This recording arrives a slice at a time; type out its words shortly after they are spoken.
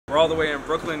We're all the way in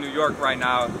Brooklyn, New York right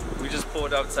now. We just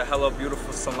pulled up to Hello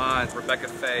Beautiful Salon. Rebecca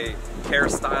Faye,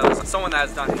 hairstylist, someone that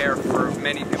has done hair for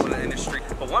many people in the industry.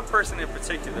 But one person in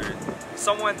particular,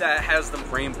 someone that has the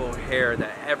rainbow hair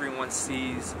that everyone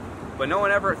sees, but no one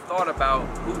ever thought about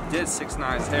who did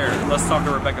 6ix9ine's hair. Let's talk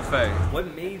to Rebecca Faye.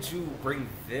 What made you bring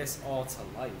this all to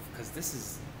life? Because this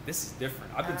is different.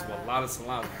 I've been to a lot of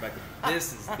salons, Rebecca.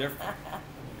 This is different.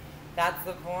 That's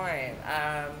the point.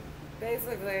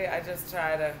 Basically, I just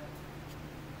try to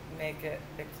make it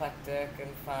eclectic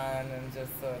and fun, and just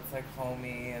so it's like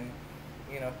homey, and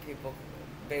you know, people,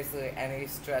 basically any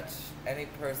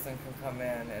person can come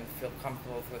in and feel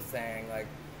comfortable with saying like,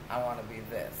 I want to be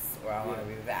this or I want to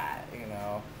be that. You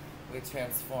know, we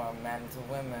transform men to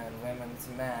women, women to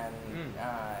men.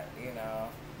 You know,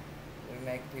 we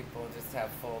make people just have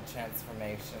full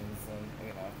transformations, and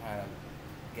you know, kind of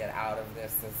get out of their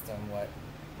system what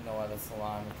no other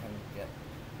salon can get,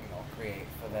 you know, create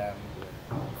for them.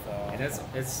 So, and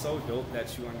it's so dope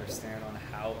that you understand on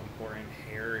how important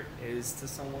hair is to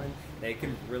someone. They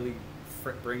can really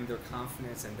bring their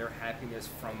confidence and their happiness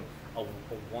from a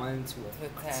 1 to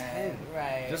a 10.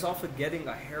 Right. Just off of getting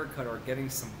a haircut or getting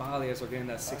some balayage or getting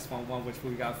that 611, which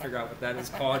we gotta figure out what that is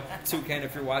called. Toucan,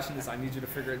 if you're watching this, I need you to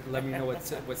figure it. Let me know what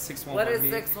 611 what is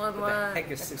means. 611? What the heck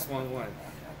is 611?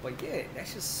 But yeah,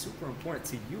 that's just super important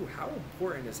to you. How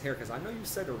important is hair? Because I know you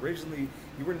said originally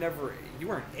you weren't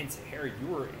into hair. You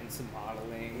were into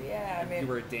modeling. Yeah, I mean, you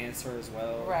were a dancer as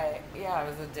well. Right. Yeah, I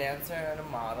was a dancer and a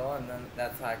model, and then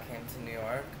that's how I came to New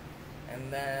York.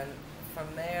 And then from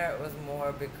there, it was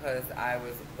more because I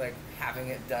was like having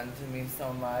it done to me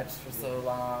so much for so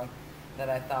long that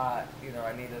I thought, you know,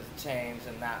 I needed a change,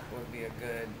 and that would be a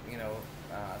good, you know,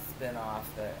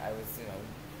 spin-off. That I was, you know,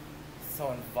 so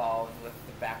involved with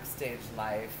the backstage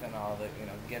life and all the, you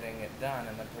know, getting it done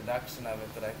and the production of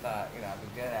it, that I thought, you know, I'd be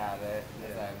good at it.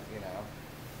 You know,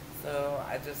 so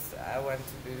I went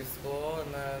to beauty school,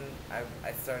 and then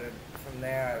I started from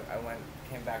there. I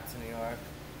came back to New York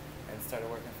and started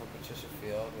working for Patricia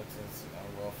Field, which is, you know,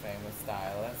 a world famous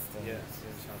stylist. And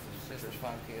she's the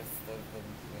funkiest of the,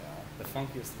 you know. The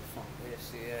funkiest of the funk. Yeah,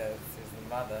 she is. She's the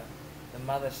mother. The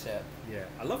mothership. Yeah,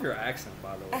 I love your accent,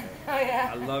 by the way. Oh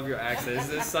yeah. I love your accent.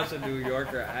 It's such a New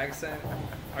Yorker accent.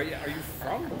 Are you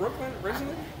from Brooklyn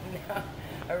originally? No,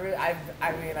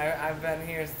 I mean I've been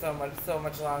here so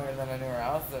much longer than anywhere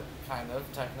else. Kind of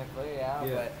technically, yeah.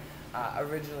 But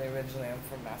originally I'm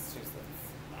from Massachusetts.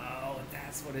 Oh,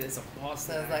 that's what it is. A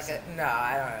Boston so it's accent. like no,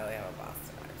 I don't really have a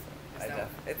Boston accent.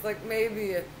 It's like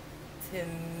maybe a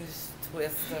tinge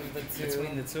twist of the two.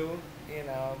 Between the two? You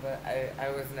know, but I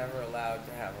was never allowed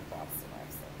to have a Boston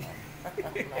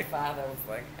accent. My father was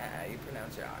like, you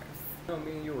pronounce your R's. You know,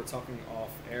 me and you were talking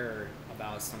off air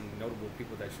about some notable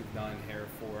people that you've done hair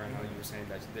for. I know you were saying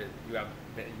that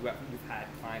you've had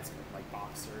clients with like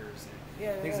boxers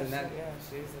and things like that. Yeah,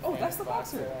 she's a that's the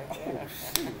boxer. Oh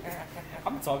shoot!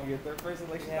 I'm talking in third person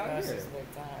like she's not here. She's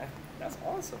big time. That's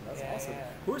awesome. That's awesome. Yeah.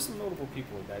 Who are some notable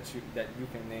people that you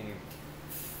can name?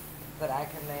 That I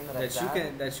can name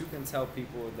that you can tell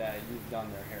people that you've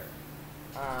done their hair.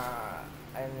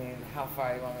 I mean, how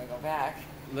far you want me to go back?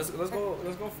 Let's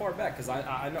go far back, because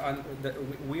I know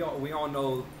we all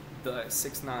know the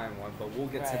 6ix9ine one, but we'll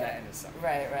get to that in a second.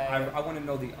 Right. I want to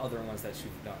know the other ones that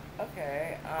you've done.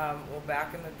 Okay. Well,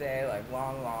 back in the day, like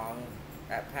long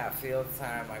at Pat Field's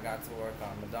time, I got to work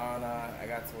on Madonna. I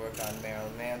got to work on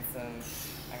Marilyn Manson.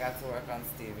 I got to work on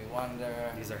Stevie Wonder.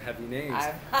 These are heavy names.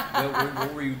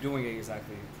 what were you doing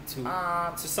exactly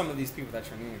to some of these people that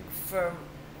you're naming? For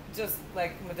just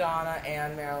like Madonna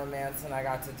and Marilyn Manson, I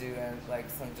got to do like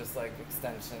some just like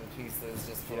extension pieces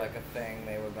just for like a thing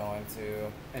they were going to.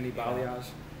 Any balayage?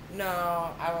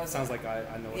 No, I was. Sounds like I know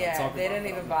what I'm talking about. Yeah, they didn't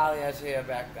even balayage here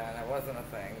back then. It wasn't a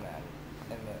thing then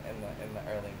in the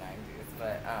early '90s,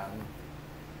 but.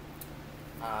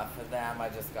 For them, I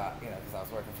just got, you know, because I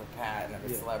was working for Pat, and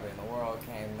every celebrity in the world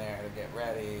came there to get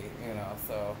ready, you know,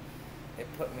 so it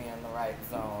put me in the right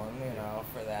zone, you know,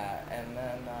 for that. And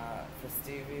then for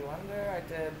Stevie Wonder, I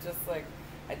did just like,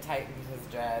 I tightened his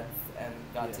dreads and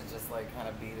got to just like kind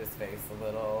of beat his face a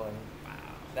little, and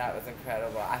that was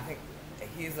incredible. I think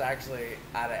he's actually,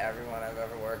 out of everyone I've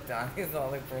ever worked on, he's the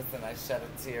only person I shed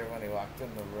a tear when he walked in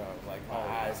the room. Like my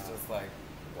eyes just like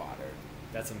watered.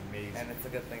 That's amazing. And it's a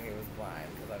good thing he was blind,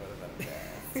 because I would have been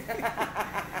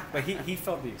embarrassed. But he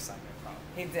felt the excitement, probably.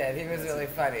 He did. He was really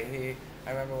funny.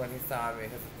 I remember when he saw me,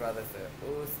 his brother said,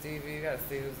 "Ooh, Stevie, you got to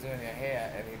see who's doing your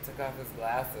hair." And he took off his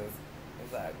glasses,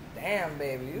 He's like, damn,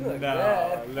 baby, you look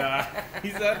good. Nah.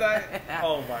 He said that?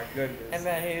 Oh, my goodness. And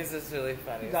then he's just really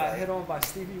funny. He got hit on by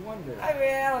Stevie Wonder. I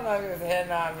mean, I don't know if he was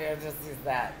hitting on me or just he's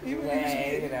that way,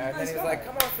 you know. And then he was like,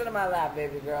 come on, sit in my lap,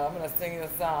 baby girl. I'm going to sing you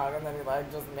a song. And then he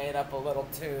like just made up a little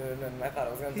tune, and I thought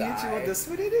I was going to die. He hit you with the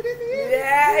sweet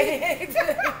Yeah, he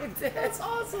did. That's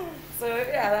awesome. So,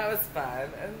 yeah, that was fun.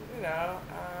 And, you know.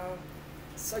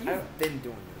 So you've been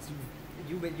doing this.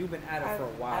 You've been at it for a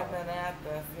while. I've been at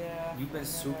this, yeah. You've been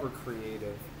super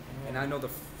creative. Mm-hmm. And I know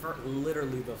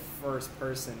literally the first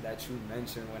person that you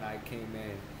mentioned when I came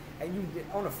in. And you did,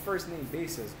 on a first name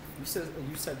basis, you said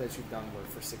that you've done work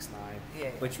for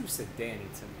 6ix9ine, but you said Danny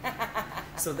to me.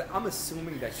 So I'm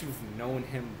assuming that you've known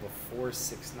him before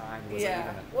 6ix9ine was even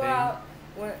a thing. Well,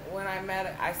 when I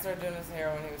met, I started doing his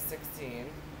hair when he was 16,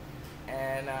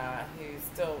 and he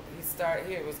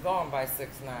was going by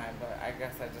 6ix9ine, but I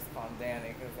guess I just call him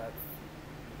Danny because that's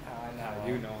how I know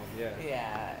him. You know him, yeah.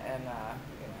 Yeah, and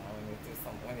you know,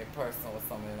 when you're personal with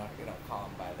someone, you don't call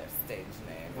them by their stage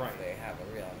name if they have a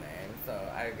real name. So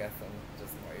I guess I'm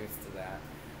just more used to that.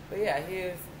 But yeah, he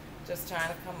was just trying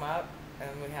to come up, and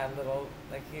we had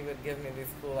he would give me these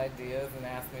cool ideas and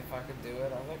ask me if I could do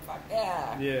it. I was like, fuck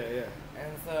yeah. Yeah.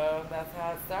 And so that's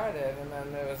how it started. And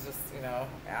then there was just, you know,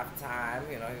 after time,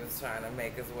 you know, he was trying to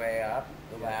make his way up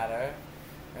the ladder.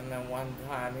 And then one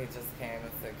time he just came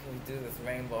and said, can you do this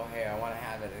rainbow hair? I want to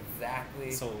have it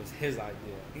exactly. So it was his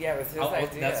idea. Yeah, it was his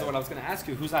idea. That's what I was going to ask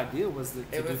you. Whose idea was it?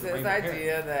 It was his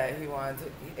idea that he wanted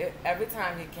to. Every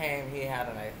time he came, he had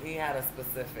a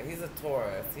specific. He's a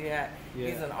Taurus.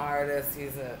 He's an artist.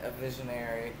 He's a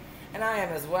visionary, and I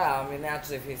am as well. I mean,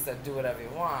 naturally, if he said do whatever you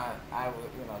want, I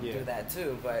would do that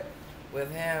too. But with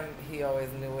him, he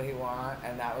always knew what he wanted,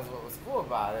 and that was what was cool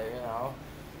about it, you know.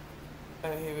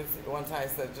 And one time he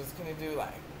said, just can you do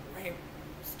like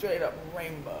straight up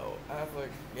rainbow? And I was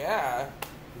like, yeah.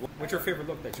 What's your favorite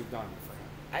look that you've done for him?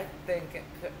 I think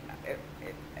it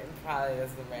probably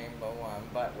is the rainbow one,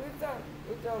 but we've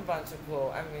done a bunch of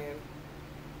cool. I mean,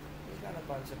 we've done a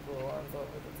bunch of cool ones over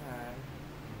the time,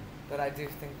 but I do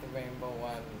think the rainbow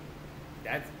one.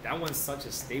 That one's such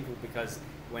a staple because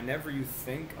whenever you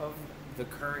think of the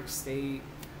current state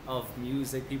of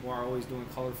music, people are always doing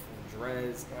colorful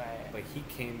dreads, but he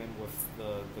came in with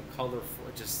the colorful,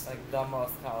 just like the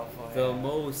most colorful the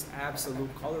most absolute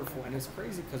colorful. And it's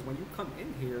crazy because when you come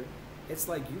in here, it's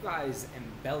like you guys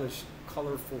embellish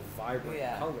colorful, vibrant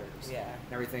colors and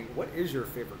everything. What is your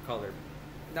favorite color?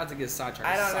 Not to get sidetracked.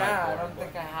 I don't know. I don't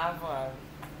think I have one.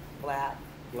 Black.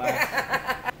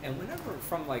 And whenever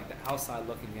from like the outside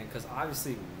looking in, because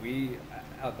obviously we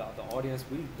the audience,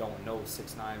 we don't know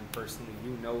 6ix9ine personally.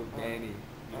 You know Danny.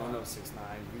 You don't know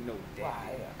 6ix9ine. You know Danny.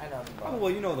 Well, I know them both. Oh,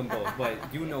 well, you know them both,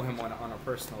 but you know him on a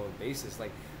personal basis.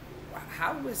 Like,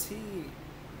 how was he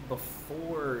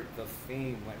before the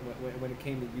fame? When it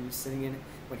came to you sitting in,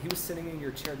 when he was sitting in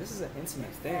your chair, this is an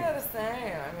intimate thing. Yeah, the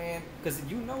same. I mean, because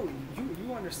you know,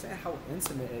 you understand how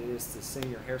intimate it is to sit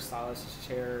in your hairstylist's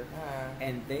chair,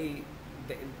 and they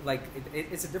like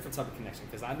it's a different type of connection.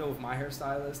 Because I know with my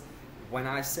hairstylist, when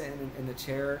I sit in the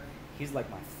chair, he's like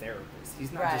my therapist.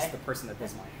 He's not just the person that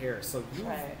does my hair. So you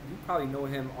probably know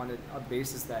him on a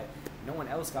basis that no one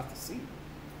else got to see.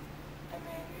 I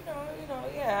mean, you know,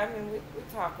 yeah. I mean, we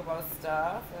talk about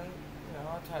stuff, and you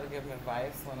know, I try to give him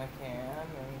advice when I can,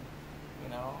 and you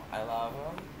know, I love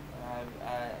him, and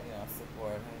I you know,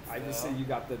 support him. Still. I just see you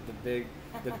got the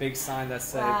big sign that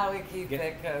said. Well, we keep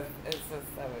it because it's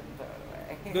just I wouldn't throw it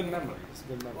away. Good memories.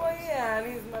 Good memories. Well, yeah,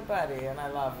 and he's my buddy, and I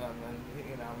love him, and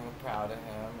you know, I'm proud of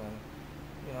him, and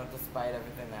you know, despite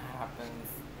everything that happens,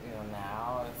 you know,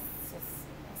 now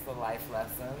it's a life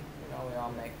lesson. You know, we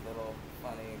all make little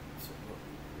funny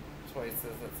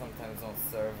choices that sometimes don't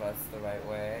serve us the right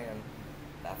way, and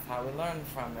that's how we learn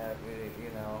from it. We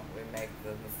make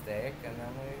the mistake, and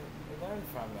then we learn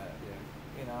from it.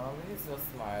 Yeah. You know, I mean, he's so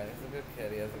smart. He's a good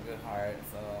kid. He has a good heart,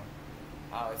 so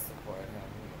I always support him.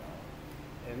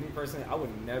 You know. And me personally, I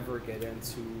would never get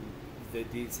into the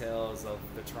details of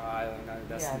the trial, and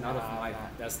that's none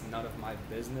of my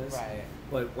business. Right.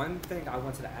 But one thing I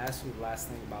wanted to ask you, the last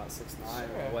thing about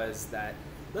 6ix9ine was that,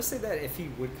 let's say that if he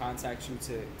would contact you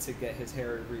to get his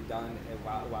hair redone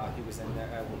while he was in there,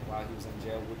 while he was in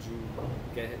jail, would you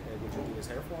do his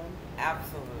hair for him?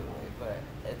 Absolutely, but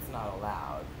it's not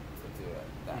allowed to do it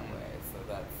that way. So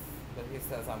but he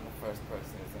says I'm the first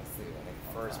person who's gonna see when he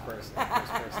comes First person.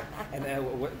 And then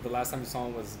the last time you saw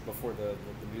him was before the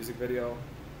music video?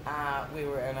 We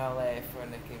were in LA for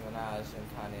Nicki Minaj and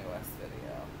Kanye West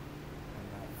video, and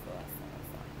that's the last time I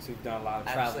saw him. So you've done a lot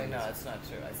of traveling. Actually, no, it's not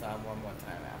true. I saw him one more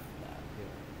time after that. Yeah.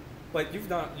 Yeah. But you've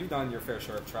done your fair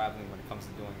share of traveling when it comes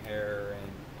to doing hair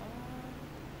and.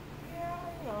 Yeah,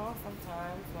 you know,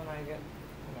 sometimes when I get,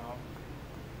 you know,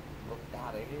 booked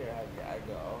out of here, I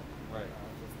go. Right. It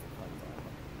just depends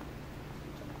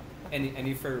on.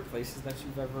 Any favorite places that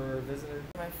you've ever visited?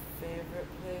 My favorite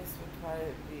place would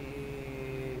probably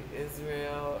be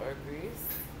Israel or Greece.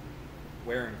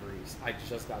 Where in Greece? I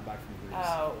just got back from Greece.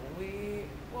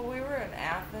 We were in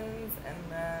Athens and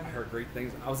then. I heard great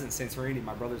things. I was in Santorini,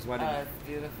 my brother's wedding. It's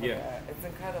beautiful there. It's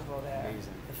incredible there.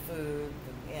 Amazing. The food,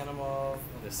 the animals,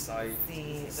 The sight,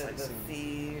 sea, the sightseeing.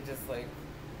 sea, just like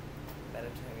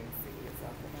Mediterranean Sea, it's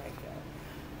nothing like it.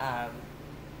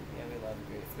 Yeah, we love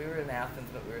Greece. We were in Athens,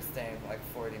 but we were staying like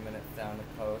 40 minutes down the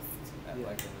coast at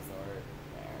like a resort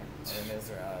there. And in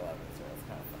Israel, I love Israel. It's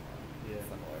kind of similar.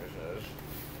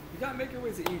 You gotta make your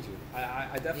way to Egypt.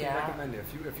 I definitely recommend it.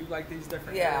 If you like these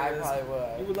different areas, I probably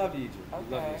would. You would love Egypt. Okay.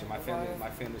 You love Egypt. My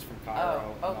family's from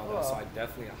Cairo and all that, so I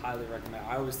definitely highly recommend.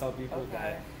 I always tell people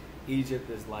that Egypt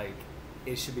is like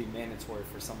it should be mandatory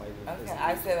for somebody to visit.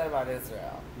 I say that about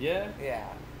Israel. Yeah. Yeah.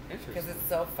 Interesting. Because it's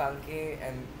so funky,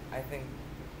 and I think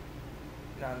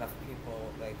not enough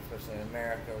people, like especially in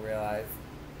America, realize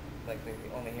like they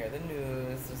only hear the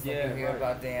news, just like you hear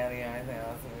about Danny and anything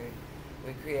else, and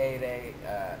we create a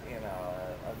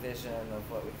vision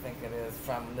of what we think it is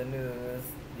from the news,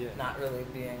 not really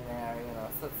being there, you know.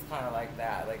 So it's kind of like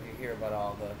that. Like you hear about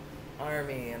all the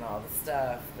army and all the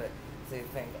stuff, but so you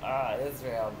think,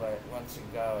 Israel, but once you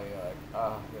go, you're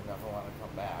like, you never want to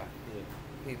come back. Yeah.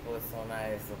 People are so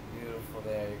nice, so beautiful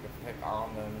there. You can pick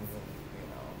almonds and, you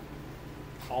know.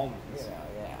 Almonds? You know,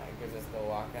 yeah. You could just go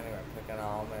walk anywhere, pick an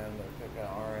almond or pick an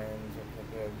orange or pick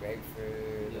a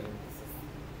grapefruit. And it's just,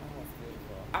 it's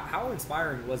beautiful. How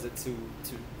inspiring was it to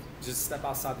just step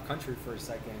outside the country for a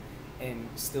second and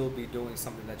still be doing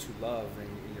something that you love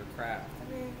in your craft?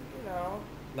 I mean, you know.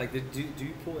 Like, do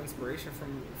you pull inspiration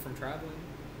from traveling?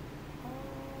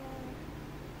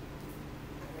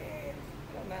 I mean,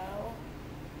 I don't know.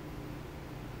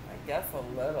 I guess a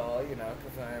little, you know,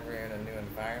 because whenever you're in a new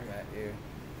environment, you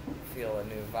feel a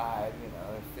new vibe, you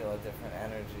know, you feel a different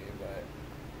energy. But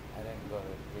I didn't go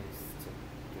to Greece to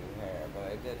do hair, but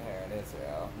I did hair in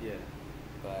Israel. Yeah.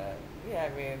 But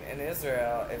yeah, I mean, in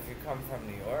Israel, if you come from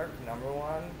New York, number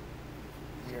one,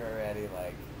 you're already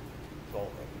like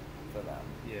golden for them.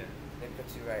 Yeah. They put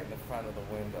you right in the front of the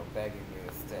window begging you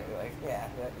to stay. Like,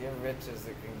 you're rich as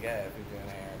it can get if you're doing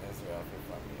hair in Israel if you're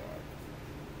from New York.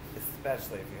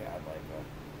 Especially if you have like a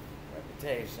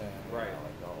reputation, you know,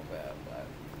 like the whole bit. But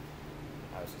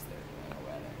I was just there doing a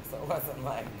wedding, so it wasn't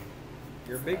like.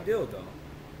 You're a big deal, though.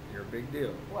 You're a big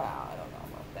deal. Wow, I don't know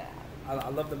about that. I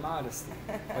love the modesty.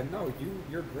 But no,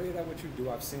 you're great at what you do.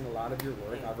 I've seen a lot of your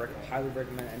work. I highly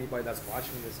recommend anybody that's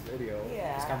watching this video,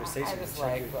 this conversation. I just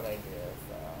like what I do.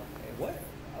 So what?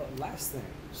 Last thing.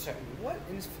 Sure. What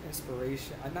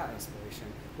inspiration? Not inspiration.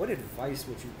 What advice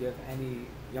would you give any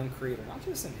young creator, not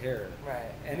just in hair,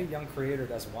 any young creator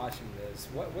that's watching this?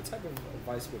 What type of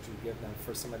advice would you give them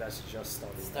for somebody that's just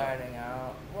starting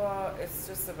out? Well, it's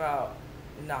just about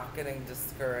not getting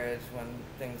discouraged when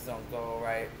things don't go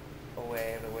away the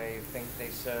way you think they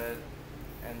should,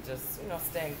 and just, you know,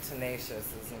 staying tenacious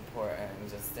is important, and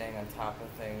just staying on top of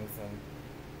things and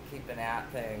keeping at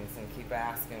things and keep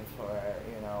asking for,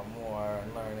 you know, more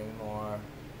and learning more,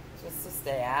 just to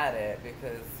stay at it,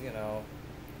 because, you know,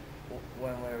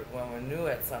 when we're new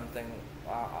at something,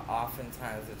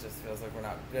 oftentimes it just feels like we're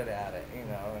not good at it, you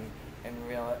know, and in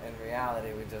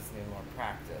reality we just need more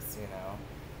practice, you know.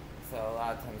 So a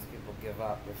lot of times people give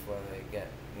up before they get,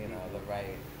 you know, the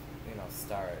right, you know,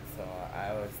 start. So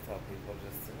I always tell people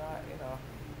just to not, you know,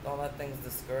 don't let things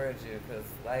discourage you, because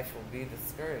life will be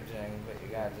discouraging, but you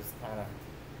gotta just kind of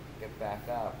get back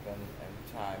up and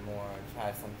try more and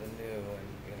try something new, and,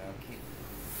 you know, keep,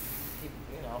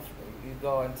 you know, you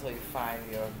go until you find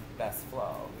your best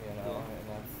flow, you know, and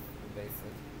that's the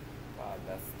basic,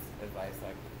 best advice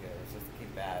I could give, is just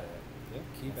keep at it. Yeah,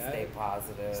 keep at Stay it.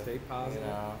 positive. Stay positive. You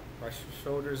know? Brush your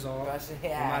shoulders off. No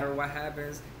Yeah. matter what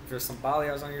happens. If there's some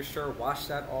balayage on your shirt, wash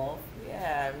that off.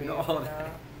 Yeah, I mean, you know, all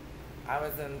that. I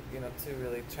was in, you know, 2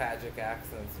 really tragic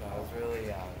accidents when I was really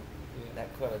young. Yeah.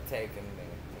 That could have taken me,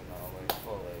 you know, like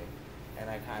fully. And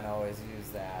I kind of always use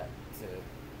that to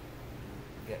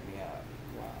get me up.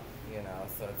 Wow. You know,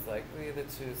 so it's like we either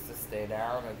choose to stay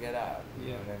down or get up.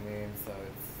 You know what I mean? So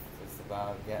it's just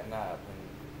about getting up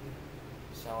and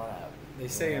showing up. They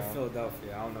say in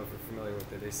Philadelphia, I don't know if you're familiar with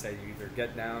it, they say you either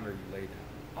get down or you lay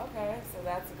down. Okay, so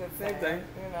that's a good Same thing.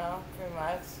 You know, pretty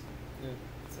much. Yeah.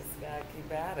 Just gotta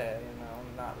keep at it, you know,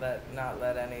 not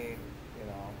let any, you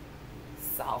know,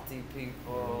 salty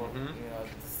people, you know,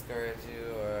 discourage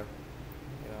you, or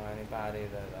know, anybody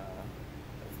that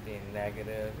is being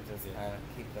negative, just kind of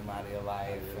keep them out of your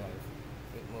life and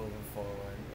keep moving forward.